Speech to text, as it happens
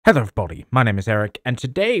Hello everybody, my name is Eric, and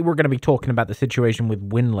today we're going to be talking about the situation with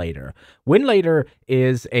Winlator. Winlator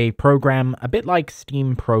is a program a bit like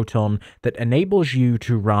Steam Proton that enables you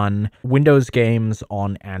to run Windows games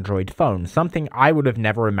on Android phones, something I would have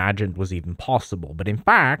never imagined was even possible. But in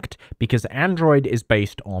fact, because Android is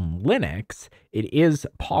based on Linux, it is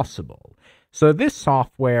possible. So this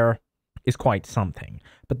software is quite something.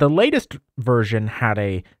 But the latest version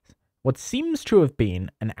had what seems to have been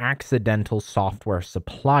an accidental software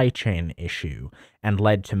supply chain issue and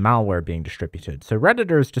led to malware being distributed. So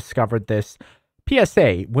Redditors discovered this.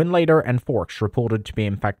 PSA, Winlator and Forks reported to be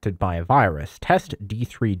infected by a virus. Test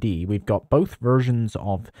D3D. We've got both versions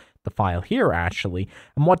of the file here, actually.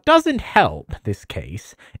 And what doesn't help this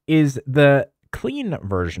case is the clean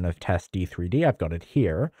version of test D3D. I've got it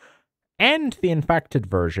here. And the infected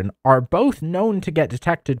version are both known to get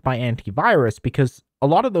detected by antivirus because a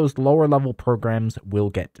lot of those lower level programs will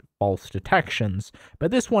get false detections, but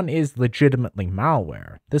this one is legitimately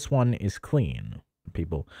malware. This one is clean.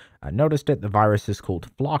 People noticed it. The virus is called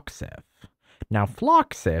Floxif. Now,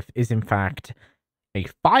 Floxif is in fact a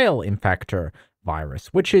file infector virus,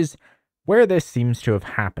 which is where this seems to have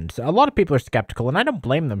happened. So a lot of people are skeptical, and I don't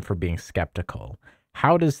blame them for being skeptical.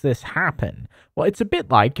 How does this happen? Well, it's a bit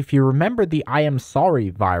like, if you remember the I am sorry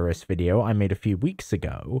virus video I made a few weeks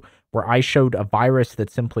ago, where I showed a virus that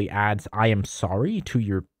simply adds I am sorry to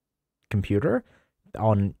your computer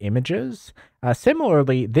on images.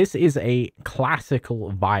 Similarly, this is a classical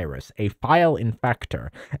virus, a file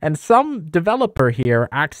infector, and some developer here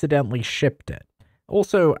accidentally shipped it.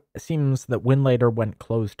 Also, seems that Winlator went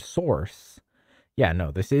closed source. Yeah,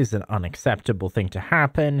 no, this is an unacceptable thing to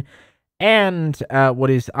happen. And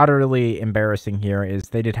what is utterly embarrassing here is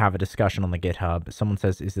they did have a discussion on the GitHub. Someone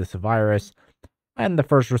says, is this a virus? And the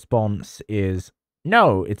first response is,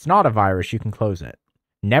 no, it's not a virus. You can close it.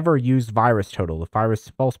 Never use virus total. If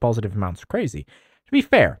virus false positive amounts are crazy. To be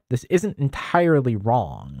fair, this isn't entirely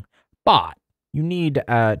wrong, but you need to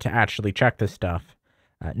actually check this stuff.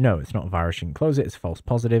 No, it's not a virus. You can close it. It's false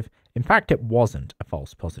positive. In fact, it wasn't a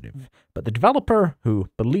false positive, but the developer who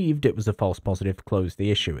believed it was a false positive closed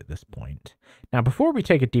the issue at this point. Now, before we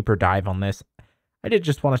take a deeper dive on this, I did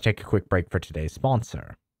just want to take a quick break for today's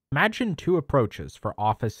sponsor. Imagine two approaches for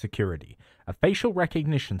office security: a facial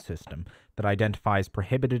recognition system that identifies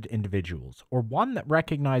prohibited individuals, or one that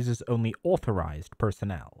recognizes only authorized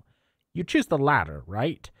personnel. You choose the latter,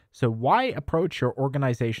 right? So why approach your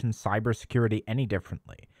organization's cybersecurity any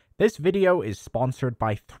differently? This video is sponsored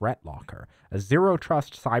by ThreatLocker, a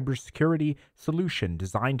zero-trust cybersecurity solution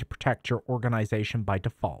designed to protect your organization by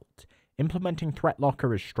default. Implementing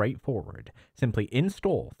ThreatLocker is straightforward. Simply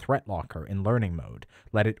install ThreatLocker in learning mode,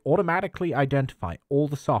 let it automatically identify all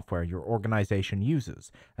the software your organization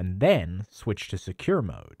uses, and then switch to secure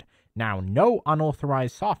mode. Now, no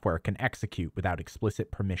unauthorized software can execute without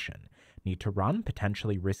explicit permission. Need to run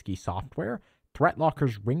potentially risky software?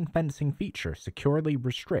 ThreatLocker's ring fencing feature securely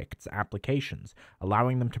restricts applications,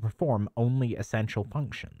 allowing them to perform only essential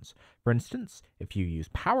functions. For instance, if you use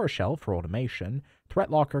PowerShell for automation,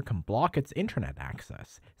 ThreatLocker can block its internet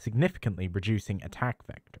access, significantly reducing attack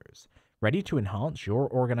vectors. Ready to enhance your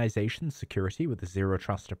organization's security with a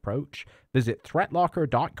zero-trust approach? Visit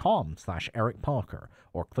threatlocker.com/Eric Parker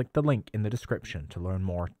or click the link in the description to learn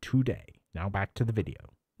more today. Now back to the video.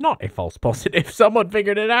 Not a false positive. Someone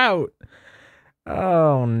figured it out.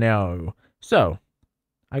 Oh no. So,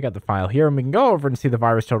 I got the file here, and we can go over and see the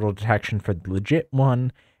virus total detection for the legit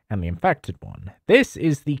one and the infected one. This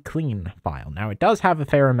is the clean file. Now, it does have a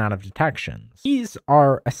fair amount of detections. These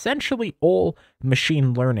are essentially all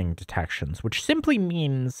machine learning detections, which simply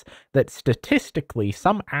means that statistically,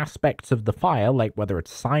 some aspects of the file, like whether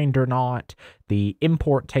it's signed or not, the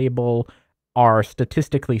import table, are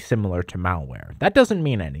statistically similar to malware. That doesn't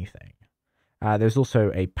mean anything. There's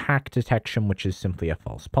also a pack detection, which is simply a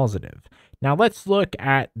false positive. Now let's look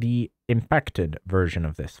at the infected version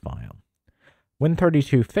of this file.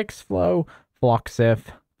 Win32 fixflow,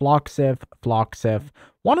 Floxif.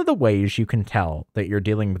 One of the ways you can tell that you're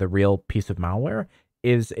dealing with a real piece of malware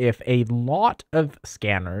is if a lot of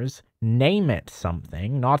scanners name it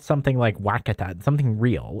something, not something like Wackatat, something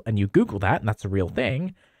real, and you Google that, and that's a real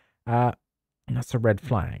thing, that's a red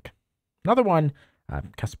flag. Another one,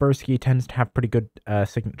 Kaspersky tends to have pretty good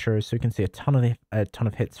signatures, so you can see a ton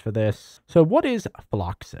of hits for this. So what is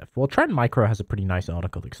Floxif? Well, Trend Micro has a pretty nice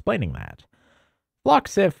article explaining that.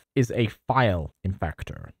 Floxif is a file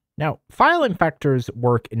infector. Now, file infectors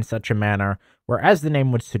work in such a manner where, as the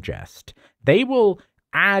name would suggest, they will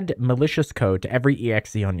add malicious code to every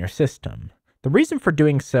exe on your system. The reason for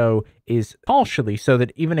doing so is partially so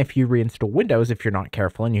that even if you reinstall Windows, if you're not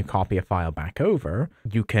careful and you copy a file back over,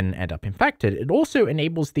 you can end up infected. It also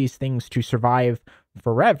enables these things to survive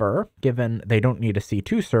forever, given they don't need a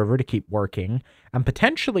C2 server to keep working, and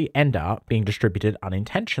potentially end up being distributed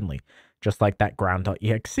unintentionally, just like that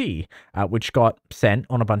ground.exe, which got sent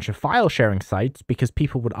on a bunch of file sharing sites because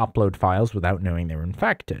people would upload files without knowing they were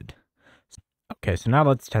infected. Okay, so now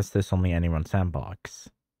let's test this on the Anyone sandbox.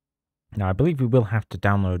 Now, I believe we will have to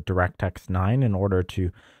download DirectX 9 in order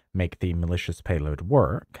to make the malicious payload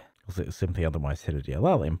work, because it will simply otherwise hit a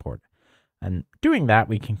DLL import. And doing that,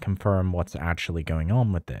 we can confirm what's actually going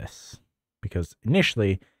on with this, because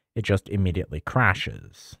initially, it just immediately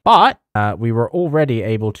crashes. But we were already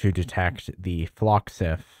able to detect the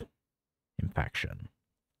Floxif infection.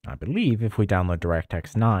 I believe if we download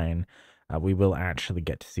DirectX 9, we will actually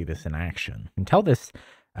get to see this in action. Until this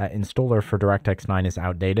installer for DirectX 9 is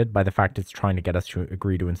outdated by the fact it's trying to get us to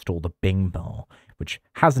agree to install the Bing ball, which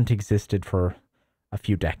hasn't existed for a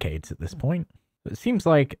few decades at this point. It seems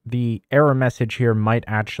like the error message here might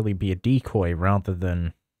actually be a decoy rather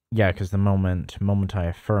than... Yeah, because the moment I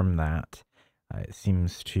affirm that, it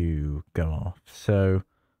seems to go off. So,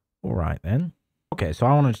 all right then. Okay, so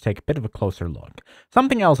I wanted to take a bit of a closer look.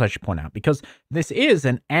 Something else I should point out, because this is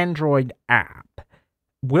an Android app.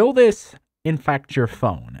 Will this infect your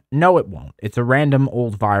phone? No, it won't. It's a random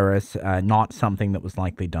old virus, not something that was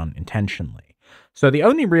likely done intentionally. So the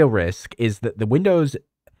only real risk is that the Windows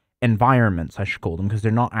environments, I should call them, because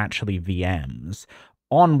they're not actually VMs,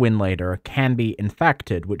 on WinLater can be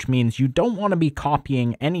infected, which means you don't want to be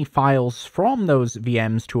copying any files from those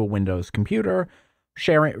VMs to a Windows computer.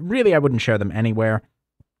 Really, I wouldn't share them anywhere.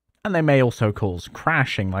 And they may also cause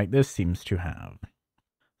crashing like this seems to have.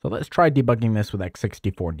 So let's try debugging this with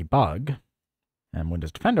x64 debug. And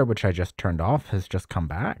Windows Defender, which I just turned off, has just come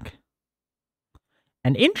back.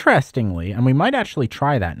 And interestingly, and we might actually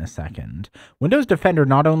try that in a second, Windows Defender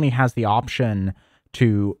not only has the option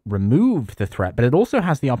to remove the threat, but it also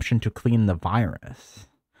has the option to clean the virus.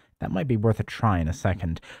 That might be worth a try in a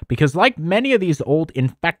second, because like many of these old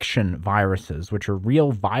infection viruses, which are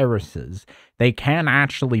real viruses, they can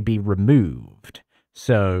actually be removed.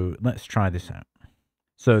 So let's try this out.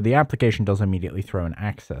 So the application does immediately throw an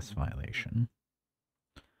access violation.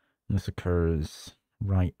 This occurs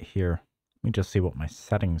right here. Let me just see what my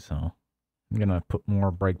settings are. I'm going to put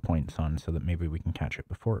more breakpoints on so that maybe we can catch it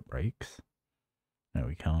before it breaks. No,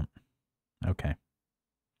 we can't. Okay.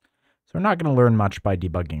 So we're not going to learn much by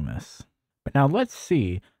debugging this. But now let's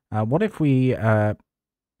see. What if we go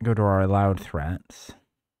to our allowed threats,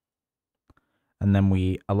 and then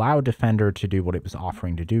we allow Defender to do what it was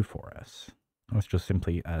offering to do for us. Let's just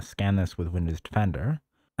simply scan this with Windows Defender,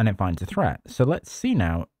 and it finds a threat. So let's see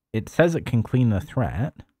now. It says it can clean the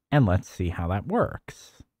threat, and let's see how that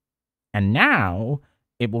works. And now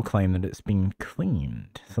it will claim that it's been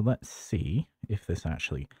cleaned. So let's see if this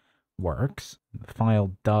actually works. The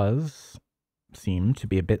file does seem to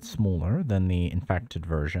be a bit smaller than the infected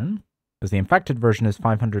version, because the infected version is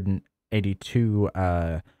 582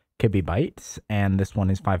 kibibytes, and this one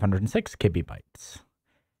is 506 kibibytes.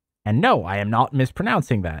 And no, I am not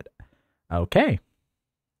mispronouncing that. Okay.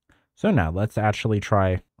 So now let's actually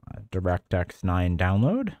try DirectX 9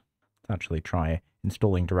 download. Let's actually try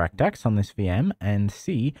installing DirectX on this VM and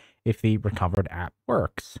see if the recovered app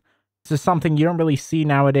works. This is something you don't really see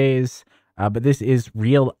nowadays, but this is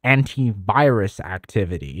real antivirus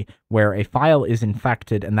activity where a file is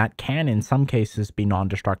infected, and that can in some cases be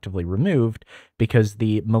non-destructively removed because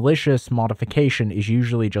the malicious modification is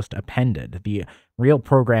usually just appended. The real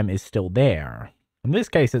program is still there. In this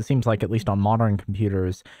case, it seems like, at least on modern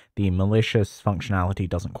computers, the malicious functionality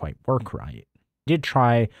doesn't quite work right. I did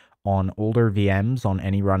try on older VMs on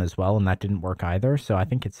any run as well, and that didn't work either, so I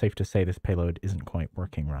think it's safe to say this payload isn't quite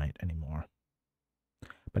working right anymore.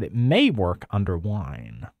 But it may work under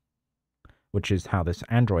Wine, which is how this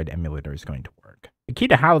Android emulator is going to work. The key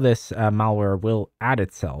to how this malware will add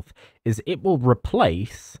itself is it will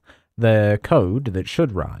replace the code that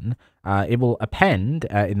should run. It will append,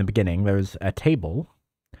 in the beginning, there's a table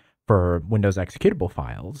for Windows executable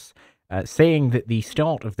files saying that the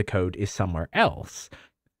start of the code is somewhere else.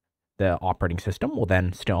 The operating system will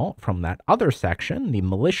then start from that other section, the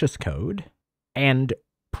malicious code, and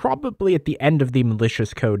probably at the end of the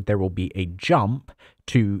malicious code, there will be a jump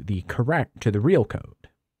to the real code.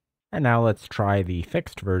 And now let's try the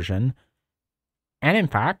fixed version. And in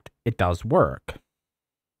fact, it does work.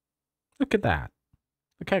 Look at that.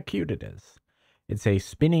 Look how cute it is. It's a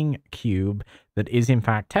spinning cube that is in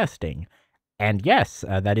fact testing. And yes,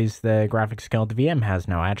 that is the graphics card the VM has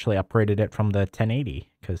now. I actually upgraded it from the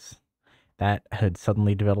 1080 because that had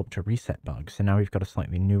suddenly developed a reset bug. So now we've got a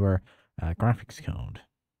slightly newer graphics card.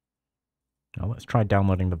 Now let's try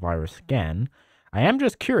downloading the virus again. I am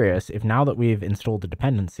just curious if now that we've installed the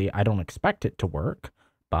dependency, I don't expect it to work,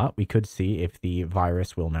 but we could see if the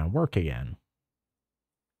virus will now work again.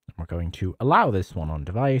 We're going to allow this one on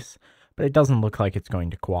device, but it doesn't look like it's going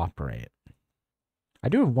to cooperate. I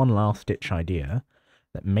do have one last-ditch idea,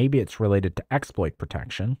 that maybe it's related to exploit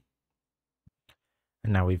protection.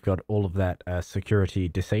 And now we've got all of that security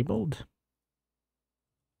disabled.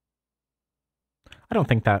 I don't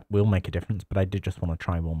think that will make a difference, but I did just want to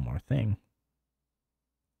try one more thing.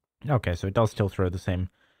 Okay, so it does still throw the same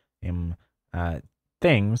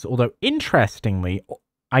things, although interestingly,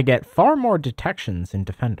 I get far more detections in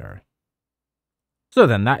Defender. So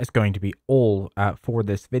then, that is going to be all for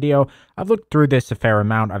this video. I've looked through this a fair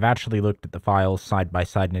amount. I've actually looked at the files side by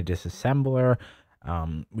side in a disassembler.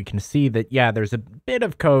 We can see that, yeah, there's a bit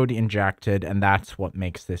of code injected, and that's what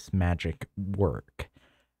makes this magic work.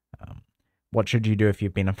 What should you do if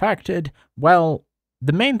you've been affected? Well,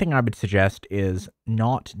 the main thing I would suggest is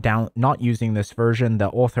not using this version. The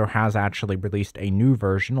author has actually released a new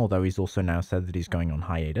version, although he's also now said that he's going on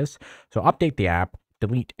hiatus. So update the app,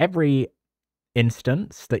 delete every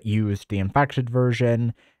instance that used the infected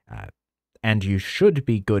version, and you should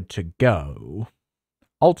be good to go.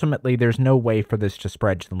 Ultimately, there's no way for this to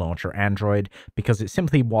spread to the launcher Android because it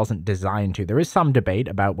simply wasn't designed to. There is some debate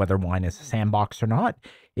about whether Wine is a sandbox or not.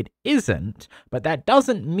 It isn't, but that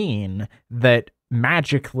doesn't mean that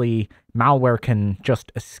magically malware can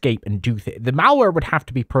just escape and do things. The malware would have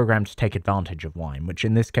to be programmed to take advantage of Wine, which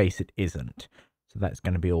in this case it isn't. So that's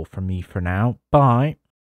going to be all from me for now. Bye.